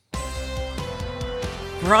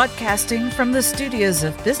Broadcasting from the studios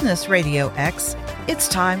of Business RadioX, it's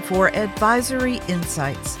time for Advisory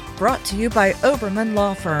Insights, brought to you by Oberman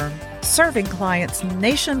Law Firm, serving clients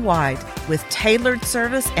nationwide with tailored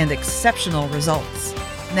service and exceptional results.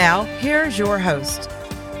 Now, here's your host.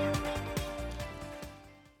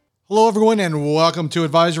 Hello, everyone, and welcome to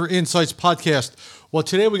Advisory Insights podcast. Well,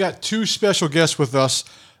 today we got two special guests with us.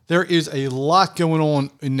 There is a lot going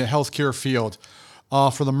on in the healthcare field.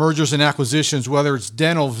 For the mergers and acquisitions, whether it's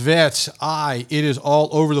dental, vets, it is all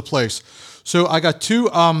over the place. So I got two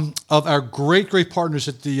of our great partners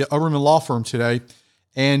at the Oberman Law Firm today,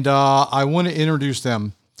 and I want to introduce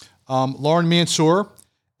them. Lauren Mansour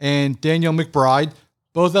and Danielle McBride.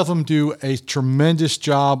 Both of them do a tremendous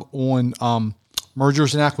job on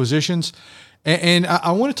mergers and acquisitions. And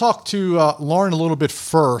I want to talk to Lauren a little bit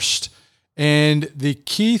first. And the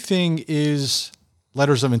key thing is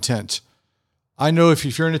letters of intent. I know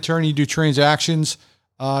if you're an attorney, you do transactions,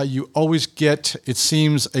 you always get, it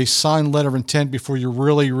seems, a signed letter of intent before you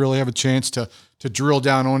really have a chance to drill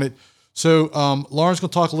down on it. So Lauren's going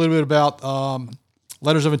to talk a little bit about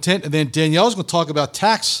letters of intent, and then Danielle's going to talk about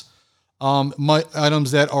tax items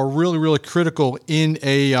that are really critical in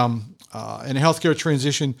a healthcare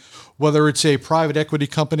transition, whether it's a private equity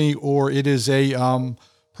company or it is a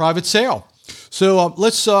private sale. So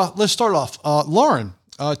let's start off. Lauren,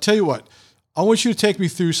 tell you what. I want you to take me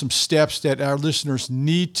through some steps that our listeners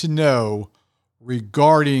need to know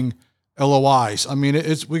regarding LOIs. I mean,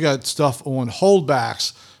 we got stuff on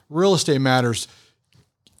holdbacks, real estate matters.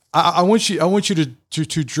 I want you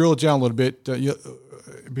to drill it down a little bit.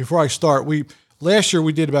 Before I start, last year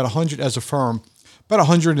we did about 100 as a firm, about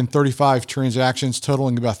 135 transactions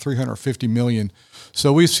totaling about $350 million.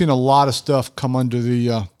 So we've seen a lot of stuff come under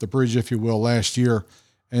the bridge, if you will, last year.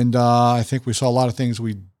 And I think we saw a lot of things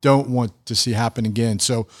we don't want to see happen again.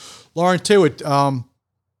 So, Lauren, tell it.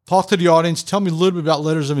 Talk to the audience. Tell me a little bit about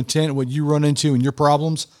letters of intent, what you run into and your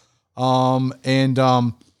problems. And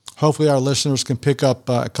hopefully our listeners can pick up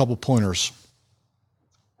a couple pointers.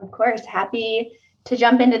 Of course. Happy to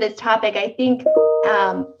jump into this topic. I think,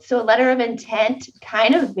 so a letter of intent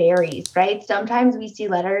kind of varies, right? Sometimes we see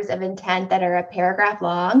letters of intent that are a paragraph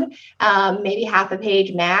long, maybe half a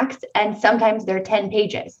page max, and sometimes they're 10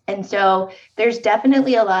 pages. And so there's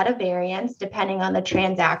definitely a lot of variance depending on the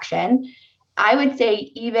transaction. I would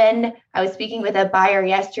say I was speaking with a buyer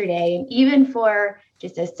yesterday, and even for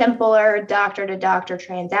just a simpler doctor-to-doctor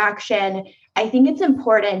transaction, I think it's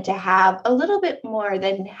important to have a little bit more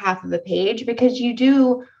than half of a page because you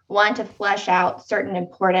do want to flesh out certain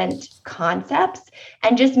important concepts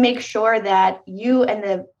and just make sure that you and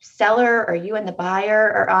the seller or you and the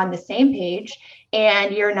buyer are on the same page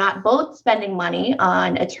and you're not both spending money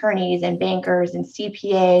on attorneys and bankers and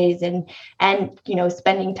CPAs and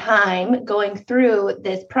spending time going through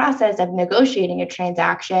this process of negotiating a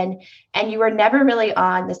transaction and you were never really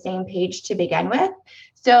on the same page to begin with.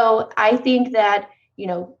 So I think that,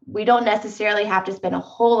 we don't necessarily have to spend a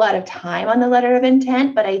whole lot of time on the letter of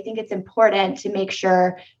intent, but I think it's important to make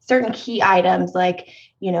sure certain key items like,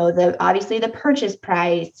 obviously the purchase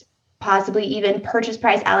price, possibly even purchase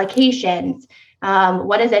price allocations.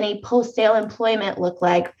 What does any post-sale employment look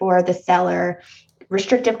like for the seller?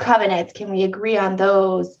 Restrictive covenants, can we agree on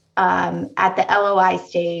those at the LOI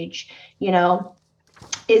stage?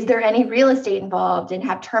 Is there any real estate involved and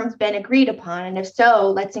have terms been agreed upon? And if so,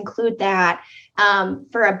 let's include that.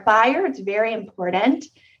 For a buyer, it's very important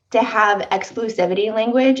to have exclusivity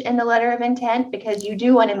language in the letter of intent because you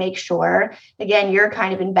do want to make sure, again, you're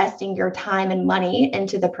kind of investing your time and money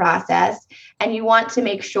into the process. And you want to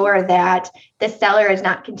make sure that the seller is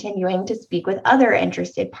not continuing to speak with other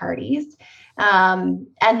interested parties. And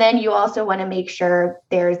then you also want to make sure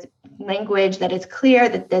there's language that is clear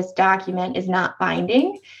that this document is not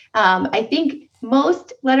binding. I think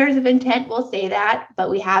most letters of intent will say that, but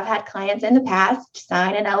we have had clients in the past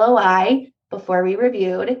sign an LOI before we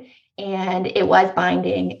reviewed, and it was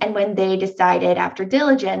binding. And when they decided after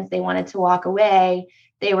diligence they wanted to walk away,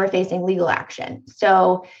 they were facing legal action.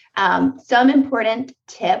 So some important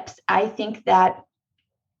tips, I think that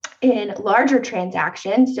in larger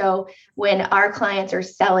transactions, so when our clients are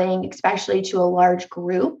selling, especially to a large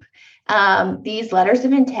group, these letters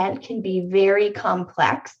of intent can be very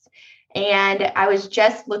complex. And I was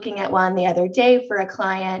just looking at one the other day for a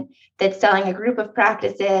client that's selling a group of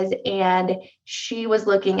practices, and she was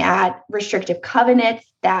looking at restrictive covenants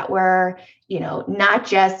that were, not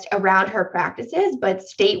just around her practices, but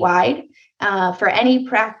statewide for any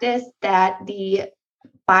practice that the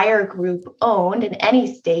buyer group owned in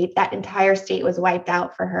any state, that entire state was wiped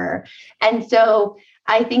out for her. And so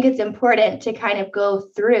I think it's important to kind of go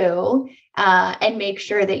through and make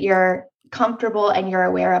sure that you're comfortable and you're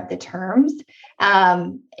aware of the terms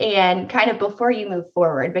and kind of before you move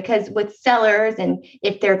forward. Because with sellers, and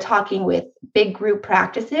if they're talking with big group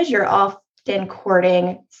practices, you're often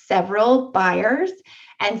courting several buyers.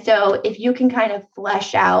 And so if you can kind of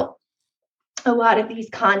flesh out a lot of these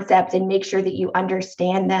concepts and make sure that you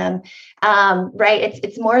understand them, right?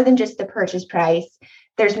 It's more than just the purchase price.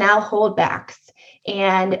 There's now holdbacks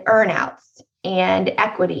and earnouts and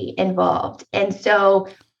equity involved. And so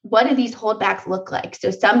what do these holdbacks look like?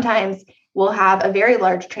 So sometimes we'll have a very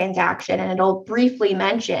large transaction and it'll briefly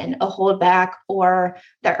mention a holdback or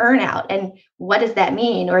the earnout. And what does that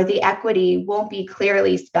mean? Or the equity won't be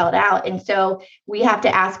clearly spelled out. And so we have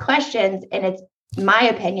to ask questions, and it's, my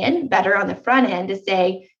opinion, better on the front end to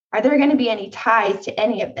say, are there going to be any ties to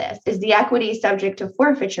any of this? Is the equity subject to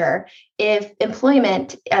forfeiture if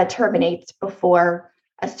employment terminates before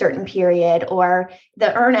a certain period? Or the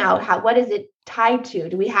earnout, what is it tied to?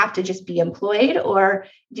 Do we have to just be employed, or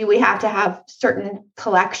do we have to have certain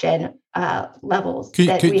collection levels we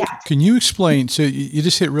have? Can you explain? So you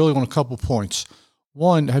just hit really on a couple of points.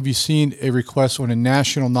 One, have you seen a request on a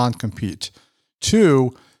national non-compete?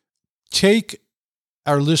 Two, take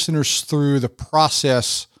our listeners through the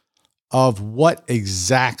process of what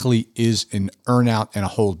exactly is an earnout and a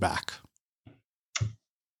holdback.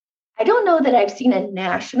 I don't know that I've seen a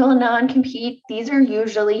national non-compete. These are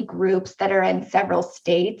usually groups that are in several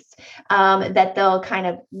states that they'll kind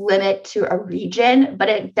of limit to a region, but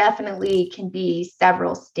it definitely can be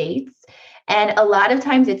several states. And a lot of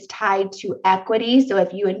times it's tied to equity. So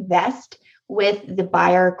if you invest with the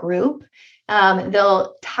buyer group,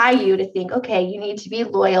 they'll tie you to think, okay, you need to be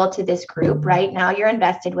loyal to this group, right? Now you're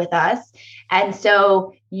invested with us. And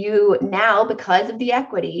so you now, because of the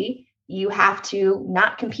equity, you have to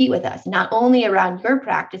not compete with us, not only around your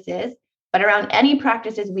practices, but around any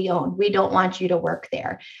practices we own. We don't want you to work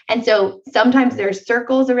there. And so sometimes there's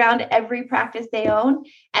circles around every practice they own,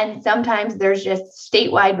 and sometimes there's just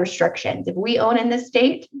statewide restrictions. If we own in this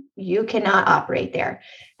state, you cannot operate there.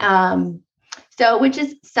 So, which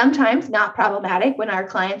is sometimes not problematic when our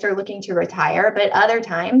clients are looking to retire, but other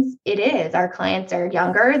times it is. Our clients are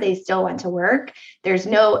younger, they still want to work. There's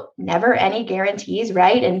never any guarantees,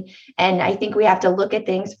 right? And I think we have to look at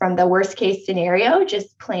things from the worst case scenario,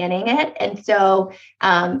 just planning it. And so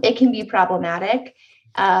it can be problematic.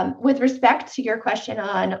 With respect to your question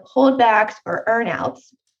on holdbacks or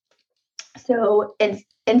earnouts, so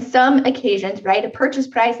in some occasions, right, a purchase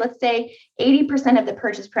price, let's say 80% of the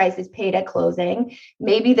purchase price is paid at closing.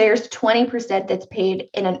 Maybe there's 20% that's paid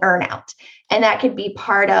in an earnout. And that could be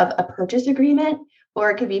part of a purchase agreement,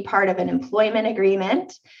 or it could be part of an employment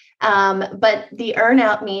agreement. But the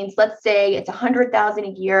earnout means, let's say it's $100,000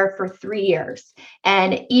 a year for 3 years.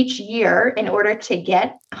 And each year, in order to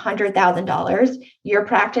get $100,000, your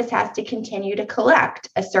practice has to continue to collect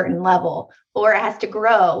a certain level, or it has to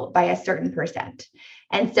grow by a certain percent.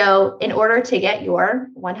 And so in order to get your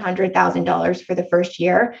 $100,000 for the first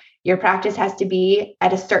year, your practice has to be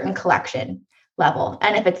at a certain collection level.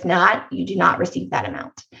 And if it's not, you do not receive that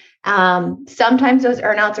amount. Sometimes those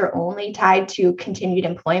earnouts are only tied to continued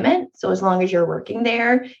employment. So as long as you're working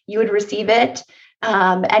there, you would receive it.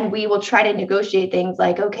 And we will try to negotiate things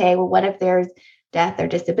like, okay, well, what if there's death or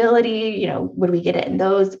disability? Would we get it in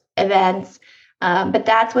those events? But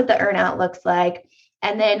that's what the earnout looks like.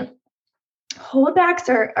 And then holdbacks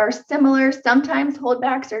are similar. Sometimes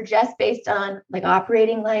holdbacks are just based on like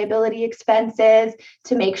operating liability expenses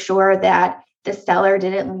to make sure that the seller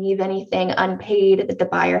didn't leave anything unpaid that the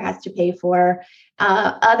buyer has to pay for.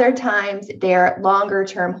 Other times they're longer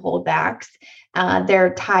term holdbacks.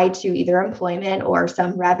 They're tied to either employment or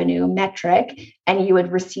some revenue metric, and you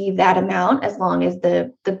would receive that amount as long as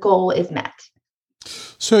the goal is met.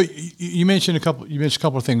 So you mentioned a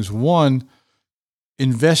couple of things. One,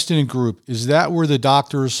 invest in a group. Is that where the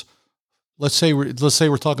doctors, let's say we're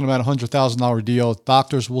talking about $100,000 deal,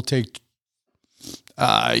 doctors will take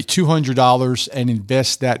 $200 and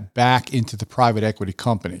invest that back into the private equity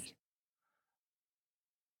company?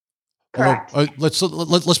 Correct. Let's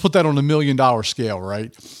put that on $1 million scale,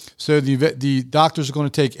 right? So the doctors are going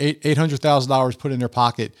to take $800,000 put in their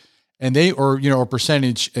pocket, and a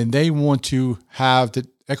percentage, and they want to have the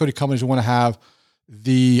equity companies want to have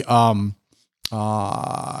the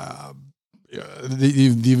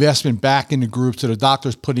investment back in the group. So the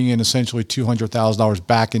doctor's putting in essentially $200,000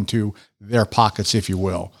 back into their pockets, if you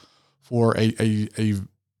will, for a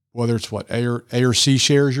whether it's A or C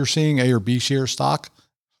shares you're seeing, A or B share stock.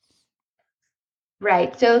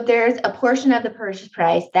 Right. So there's a portion of the purchase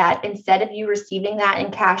price that instead of you receiving that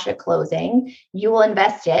in cash at closing, you will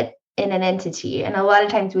invest it in an entity. And a lot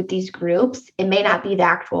of times with these groups, it may not be the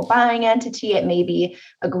actual buying entity. It may be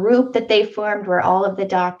a group that they formed where all of the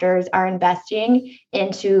doctors are investing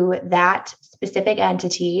into that specific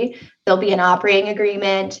entity. There'll be an operating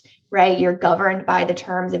agreement, right? You're governed by the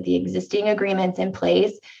terms of the existing agreements in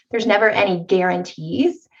place. There's never any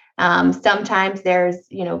guarantees. Sometimes there's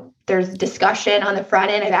discussion on the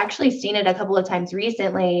front end. I've actually seen it a couple of times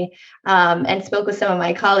recently, and spoke with some of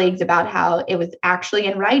my colleagues about how it was actually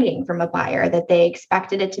in writing from a buyer that they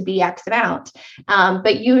expected it to be X amount.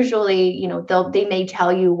 But usually, they may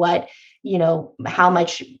tell you what, how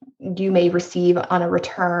much you may receive on a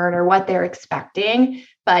return or what they're expecting.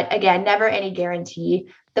 But again, never any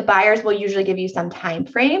guarantee. The buyers will usually give you some time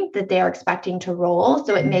frame that they are expecting to roll.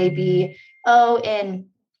 So it may be,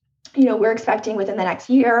 we're expecting within the next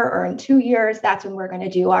year or in 2 years, that's when we're going to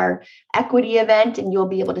do our equity event and you'll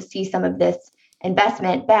be able to see some of this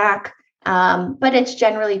investment back. But it's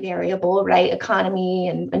generally variable, right? Economy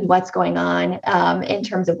and what's going on in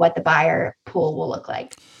terms of what the buyer pool will look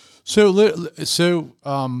like.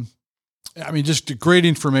 Just great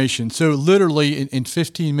information. So literally in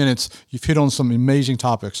 15 minutes, you've hit on some amazing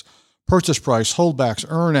topics: purchase price, holdbacks,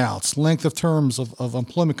 earnouts, length of terms of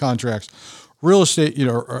employment contracts, real estate,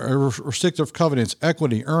 restrictive covenants,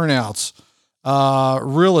 equity, earnouts,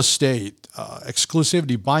 real estate,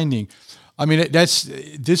 exclusivity, binding. I mean, this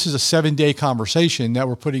is a 7-day conversation that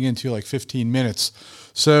we're putting into like 15 minutes.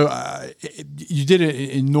 So you did an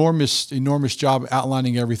enormous job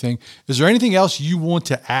outlining everything. Is there anything else you want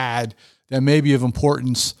to add that may be of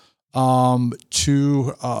importance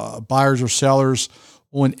to buyers or sellers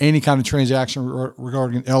on any kind of transaction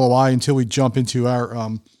regarding LOI until we jump into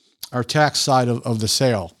our tax side of the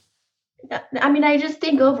sale? I mean, I just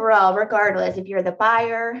think overall, regardless, if you're the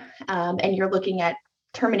buyer and you're looking at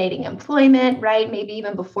terminating employment, right? Maybe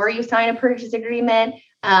even before you sign a purchase agreement,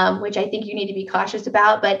 which I think you need to be cautious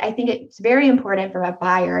about. But I think it's very important for a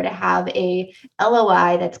buyer to have a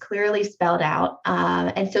LOI that's clearly spelled out.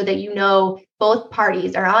 And so that, both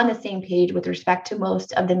parties are on the same page with respect to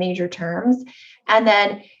most of the major terms. And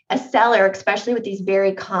then a seller, especially with these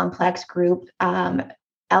very complex group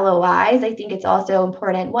LOIs, I think it's also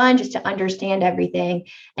important, one, just to understand everything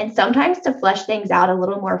and sometimes to flesh things out a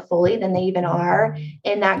little more fully than they even are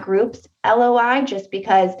in that group's LOI, just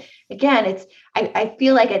because, again, I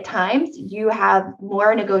feel like at times you have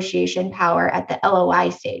more negotiation power at the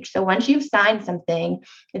LOI stage. So once you've signed something,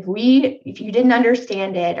 if you didn't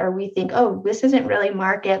understand it, or we think, oh, this isn't really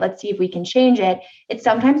market, let's see if we can change it, it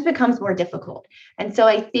sometimes becomes more difficult. And so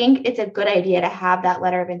I think it's a good idea to have that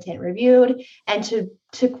letter of intent reviewed and to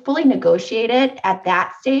fully negotiate it at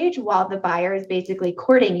that stage while the buyer is basically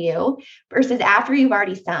courting you versus after you've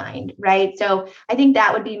already signed, right? So I think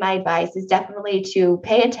that would be my advice, is definitely to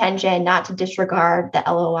pay attention, not to disregard the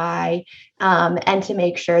LOI, and to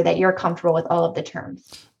make sure that you're comfortable with all of the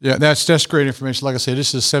terms. Yeah, that's great information. Like I said,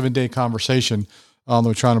 this is a 7-day conversation.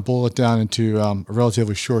 We're trying to boil it down into a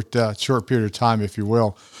relatively short period of time, if you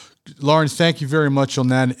will. Lauren, thank you very much on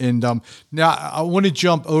that. And now I want to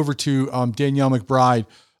jump over to Danielle McBride,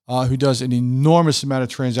 who does an enormous amount of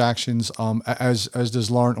transactions, as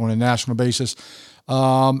does Lauren, on a national basis.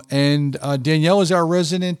 And Danielle is our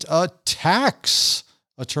resident tax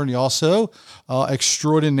attorney, also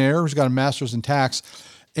extraordinaire, who's got a master's in tax.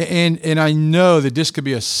 And I know that this could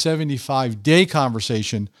be a 75-day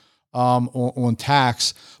conversation on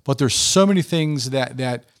tax, but there's so many things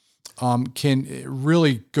that can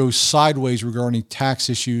really go sideways regarding tax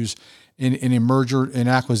issues in a merger and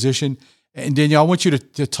acquisition. And Danielle, I want you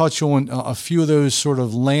to touch on a few of those sort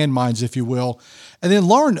of landmines, if you will. And then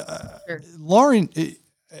Lauren, Sure. Lauren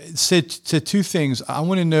said two things. I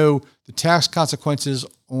want to know the tax consequences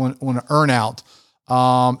on an earnout,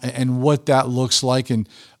 and what that looks like. And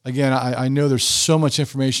again, I know there's so much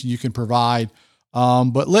information you can provide,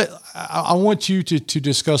 but I want you to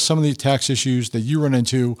discuss some of the tax issues that you run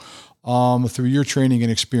into through your training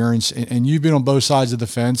and experience, and you've been on both sides of the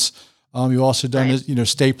fence. You've also done Right. this,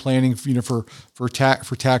 estate planning, for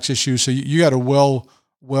tax issues. So you got a well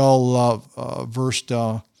versed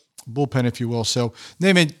bullpen, if you will. So,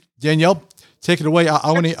 Danielle, take it away.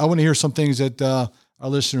 I want to hear some things that our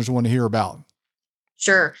listeners want to hear about.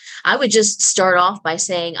 Sure. I would just start off by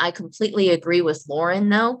saying I completely agree with Lauren,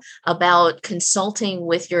 though, about consulting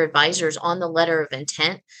with your advisors on the letter of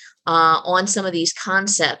intent. on some of these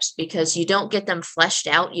concepts, because you don't get them fleshed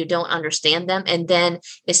out, you don't understand them. And then,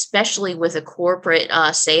 especially with a corporate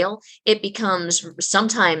sale, it becomes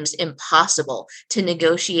sometimes impossible to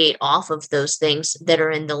negotiate off of those things that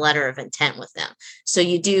are in the letter of intent with them. So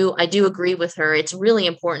I do agree with her. It's really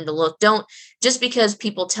important to look. Don't, just because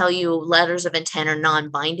people tell you letters of intent are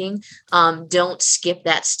non-binding, don't skip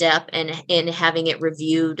that step and in having it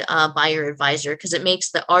reviewed by your advisor, because it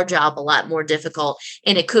makes our job a lot more difficult,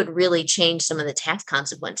 and it could really change some of the tax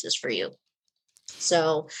consequences for you.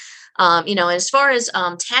 So, as far as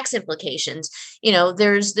tax implications,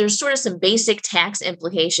 there's sort of some basic tax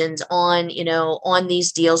implications on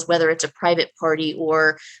these deals, whether it's a private party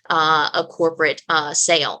or a corporate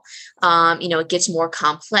sale. It gets more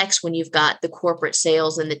complex when you've got the corporate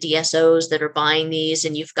sales and the DSOs that are buying these,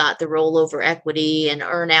 and you've got the rollover equity and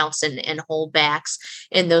earnouts and holdbacks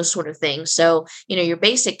and those sort of things. So, your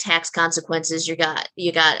basic tax consequences, you got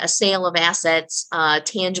a sale of assets,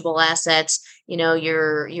 tangible assets,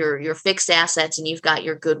 your fixed assets, and you've got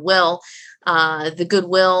your goodwill. The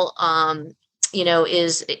goodwill,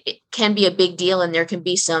 it can be a big deal, and there can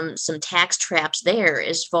be some tax traps there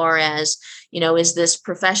as far as, is this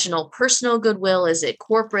professional personal goodwill? Is it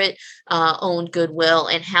corporate owned goodwill?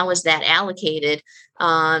 And how is that allocated?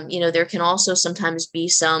 There can also sometimes be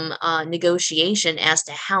some negotiation as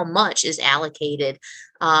to how much is allocated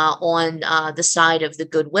on the side of the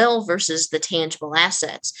goodwill versus the tangible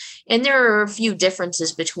assets. And there are a few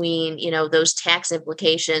differences between, those tax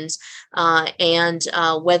implications and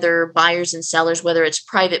whether buyers and sellers, whether it's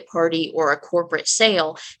private party or a corporate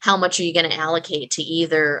sale, how much are you going to allocate to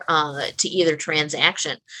either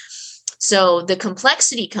transaction? So the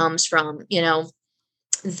complexity comes from,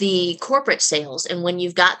 the corporate sales, and when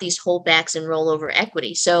you've got these holdbacks and rollover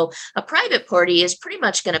equity. So a private party is pretty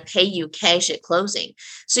much going to pay you cash at closing.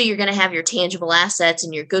 So you're going to have your tangible assets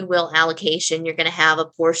and your goodwill allocation. You're going to have a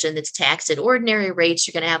portion that's taxed at ordinary rates.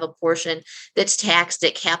 You're going to have a portion that's taxed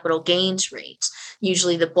at capital gains rates.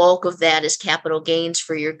 Usually the bulk of that is capital gains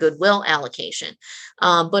for your goodwill allocation.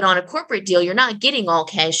 But on a corporate deal, you're not getting all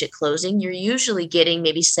cash at closing. You're usually getting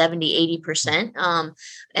maybe 70, 80%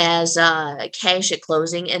 as cash at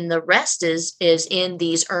closing. And the rest is in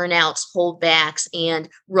these earnouts, holdbacks, and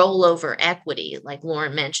rollover equity, like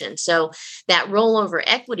Lauren mentioned. So that rollover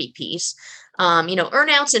equity piece,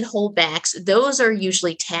 earnouts and holdbacks, those are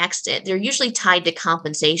usually taxed. They're usually tied to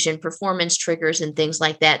compensation, performance triggers, and things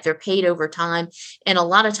like that. They're paid over time. And a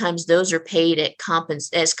lot of times those are paid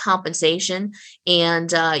as compensation.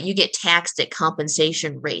 And you get taxed at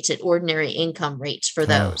compensation rates, at ordinary income rates for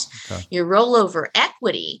those. Oh, okay. Your rollover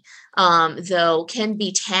equity, though, can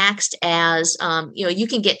be taxed as, you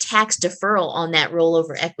can get tax deferral on that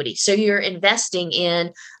rollover equity. So you're investing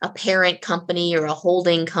in a parent company or a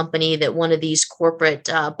holding company that one of these corporate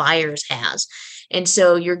buyers has. And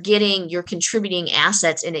so you're contributing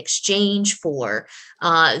assets in exchange for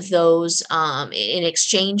in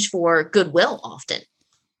exchange for goodwill often.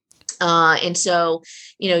 And so,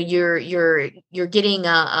 you're getting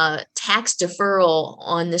a tax deferral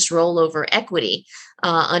on this rollover equity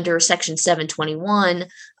under Section 721.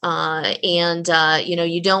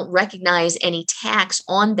 You don't recognize any tax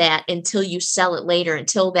on that until you sell it later,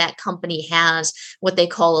 until that company has what they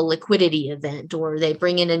call a liquidity event, or they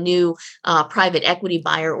bring in a new private equity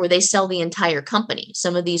buyer, or they sell the entire company.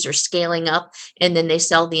 Some of these are scaling up, and then they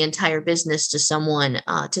sell the entire business to someone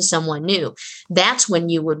new. That's when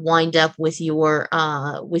you would wind up with your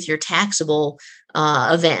taxable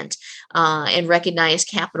event and recognize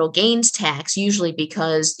capital gains tax, usually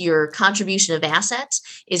because your contribution of assets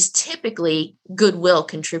is typically goodwill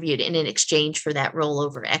contributed in exchange for that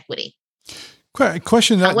rollover equity.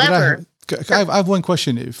 Question that, However, I have one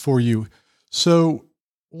question for you. So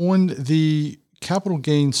on the capital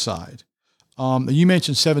gains side, you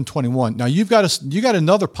mentioned 721. Now you got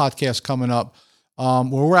another podcast coming up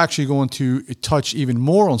where we're actually going to touch even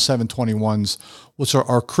more on 721s, which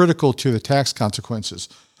are critical to the tax consequences.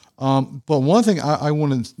 But one thing I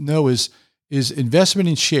want to know is investment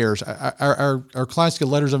in shares. Our clients get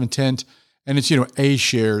letters of intent, and it's, A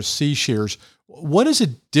shares, C shares. What is the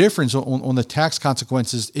difference on the tax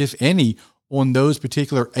consequences, if any, on those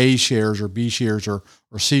particular A shares or B shares or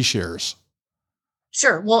C shares?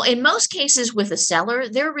 Sure. Well, in most cases with a seller,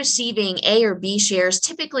 they're receiving A or B shares.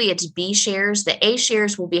 Typically, it's B shares. The A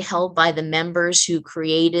shares will be held by the members who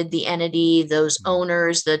created the entity, those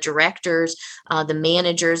owners, the directors, the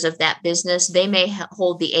managers of that business. They may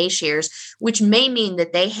hold the A shares, which may mean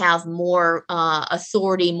that they have more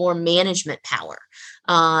authority, more management power.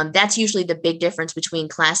 That's usually the big difference between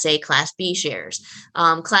Class A, Class B shares.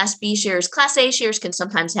 Class B shares, Class A shares can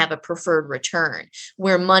sometimes have a preferred return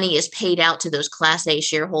where money is paid out to those Class A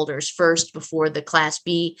shareholders first before the Class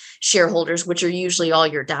B shareholders, which are usually all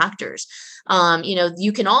your doctors.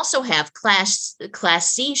 You can also have Class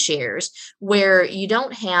C shares where you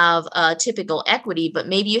don't have a typical equity, but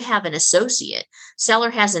maybe you have an associate. Seller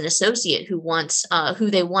has an associate who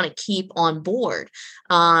they want to keep on board.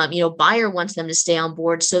 Buyer wants them to stay on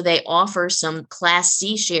board, so they offer some Class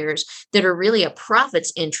C shares that are really a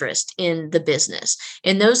profits interest in the business,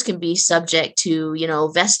 and those can be subject to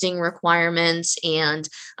vesting requirements and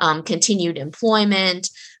continued employment.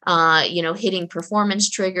 Hitting performance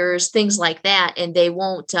triggers, things like that. And they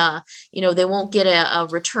won't get a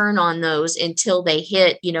return on those until they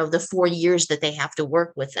hit, the 4 years that they have to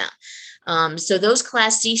work with them. So those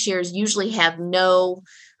Class C shares usually have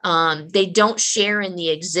they don't share in the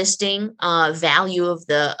existing value of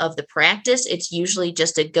the practice. It's usually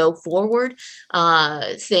just a go forward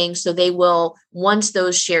thing. So they will, once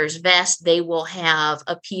those shares vest, they will have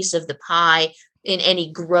a piece of the pie in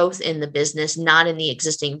any growth in the business, not in the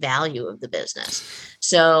existing value of the business.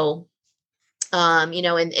 So,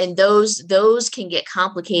 and those can get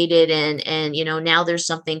complicated, and now there's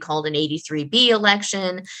something called an 83B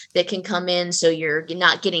election that can come in. So you're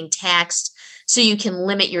not getting taxed. So you can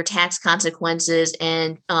limit your tax consequences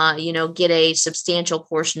and, get a substantial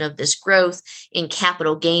portion of this growth in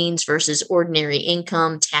capital gains versus ordinary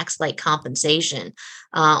income, tax-like compensation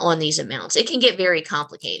on these amounts. It can get very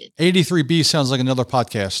complicated. 83B sounds like another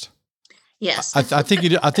podcast. Yes, I think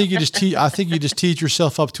you just teed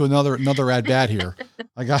yourself up to another ad bad here.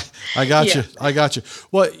 I got you.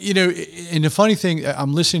 Well, and the funny thing,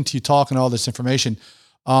 I'm listening to you talk and all this information,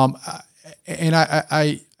 and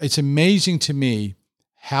I it's amazing to me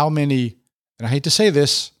how many, and I hate to say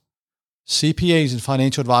this, CPAs and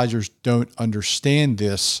financial advisors don't understand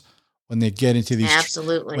this when they get into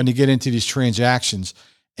these transactions,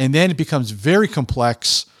 and then it becomes very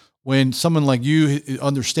complex when someone like you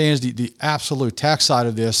understands the absolute tax side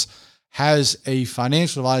of this, has a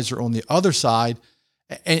financial advisor on the other side,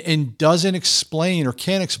 and doesn't explain or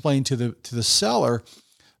can't explain to the seller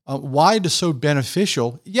why it is so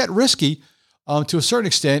beneficial yet risky to a certain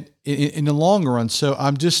extent in the long run. So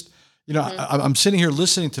I'm just, I'm sitting here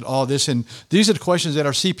listening to all this, and these are the questions that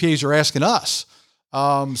our CPAs are asking us.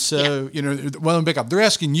 Well, back up. They're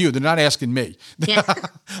asking you. They're not asking me. Yeah.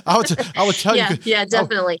 I would tell you. Yeah,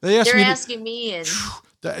 definitely. They're asking me, and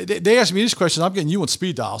they asked me these questions. I'm getting you on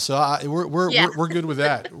speed dial, so we're good with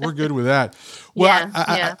that. We're good with that. Well,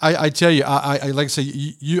 I tell you, I like to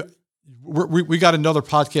say we got another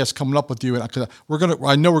podcast coming up with you, and I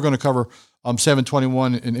know we're gonna cover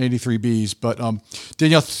 721 and 83Bs, but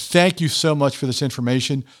Danielle, thank you so much for this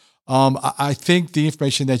information. I think the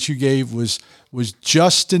information that you gave was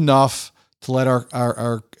just enough to let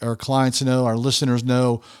our clients know, our listeners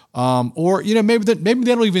know, or maybe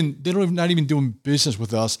they're not even doing business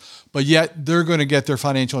with us, but yet they're going to get their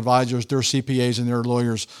financial advisors, their CPAs, and their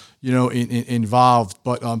lawyers, involved.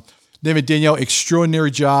 But David, Danielle, extraordinary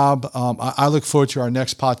job. I look forward to our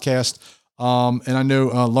next podcast. And I know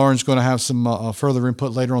Lauren's going to have some further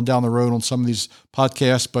input later on down the road on some of these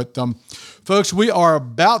podcasts. But folks, we are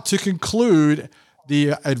about to conclude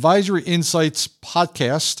the Advisory Insights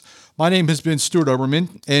podcast. My name has been Stuart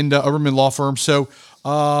Oberman and Oberman Law Firm. So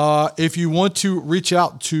if you want to reach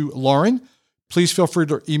out to Lauren, please feel free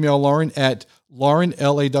to email Lauren at Lauren,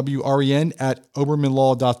 LAWREN, at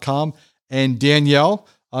obermanlaw.com, and Danielle,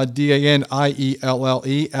 DANIELLE,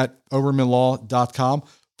 at obermanlaw.com.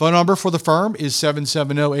 Phone number for the firm is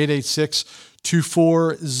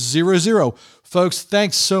 770-886-2400. Folks,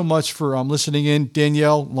 thanks so much for listening in.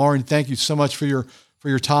 Danielle, Lauren, thank you so much for your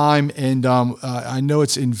time. And I know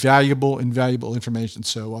it's invaluable information.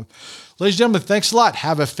 So, ladies and gentlemen, thanks a lot.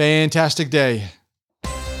 Have a fantastic day.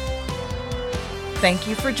 Thank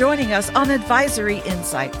you for joining us on Advisory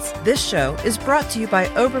Insights. This show is brought to you by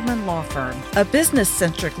Oberman Law Firm, a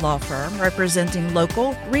business-centric law firm representing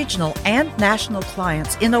local, regional, and national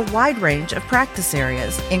clients in a wide range of practice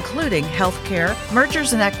areas, including healthcare,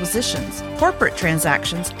 mergers and acquisitions, corporate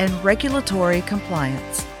transactions, and regulatory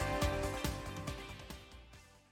compliance.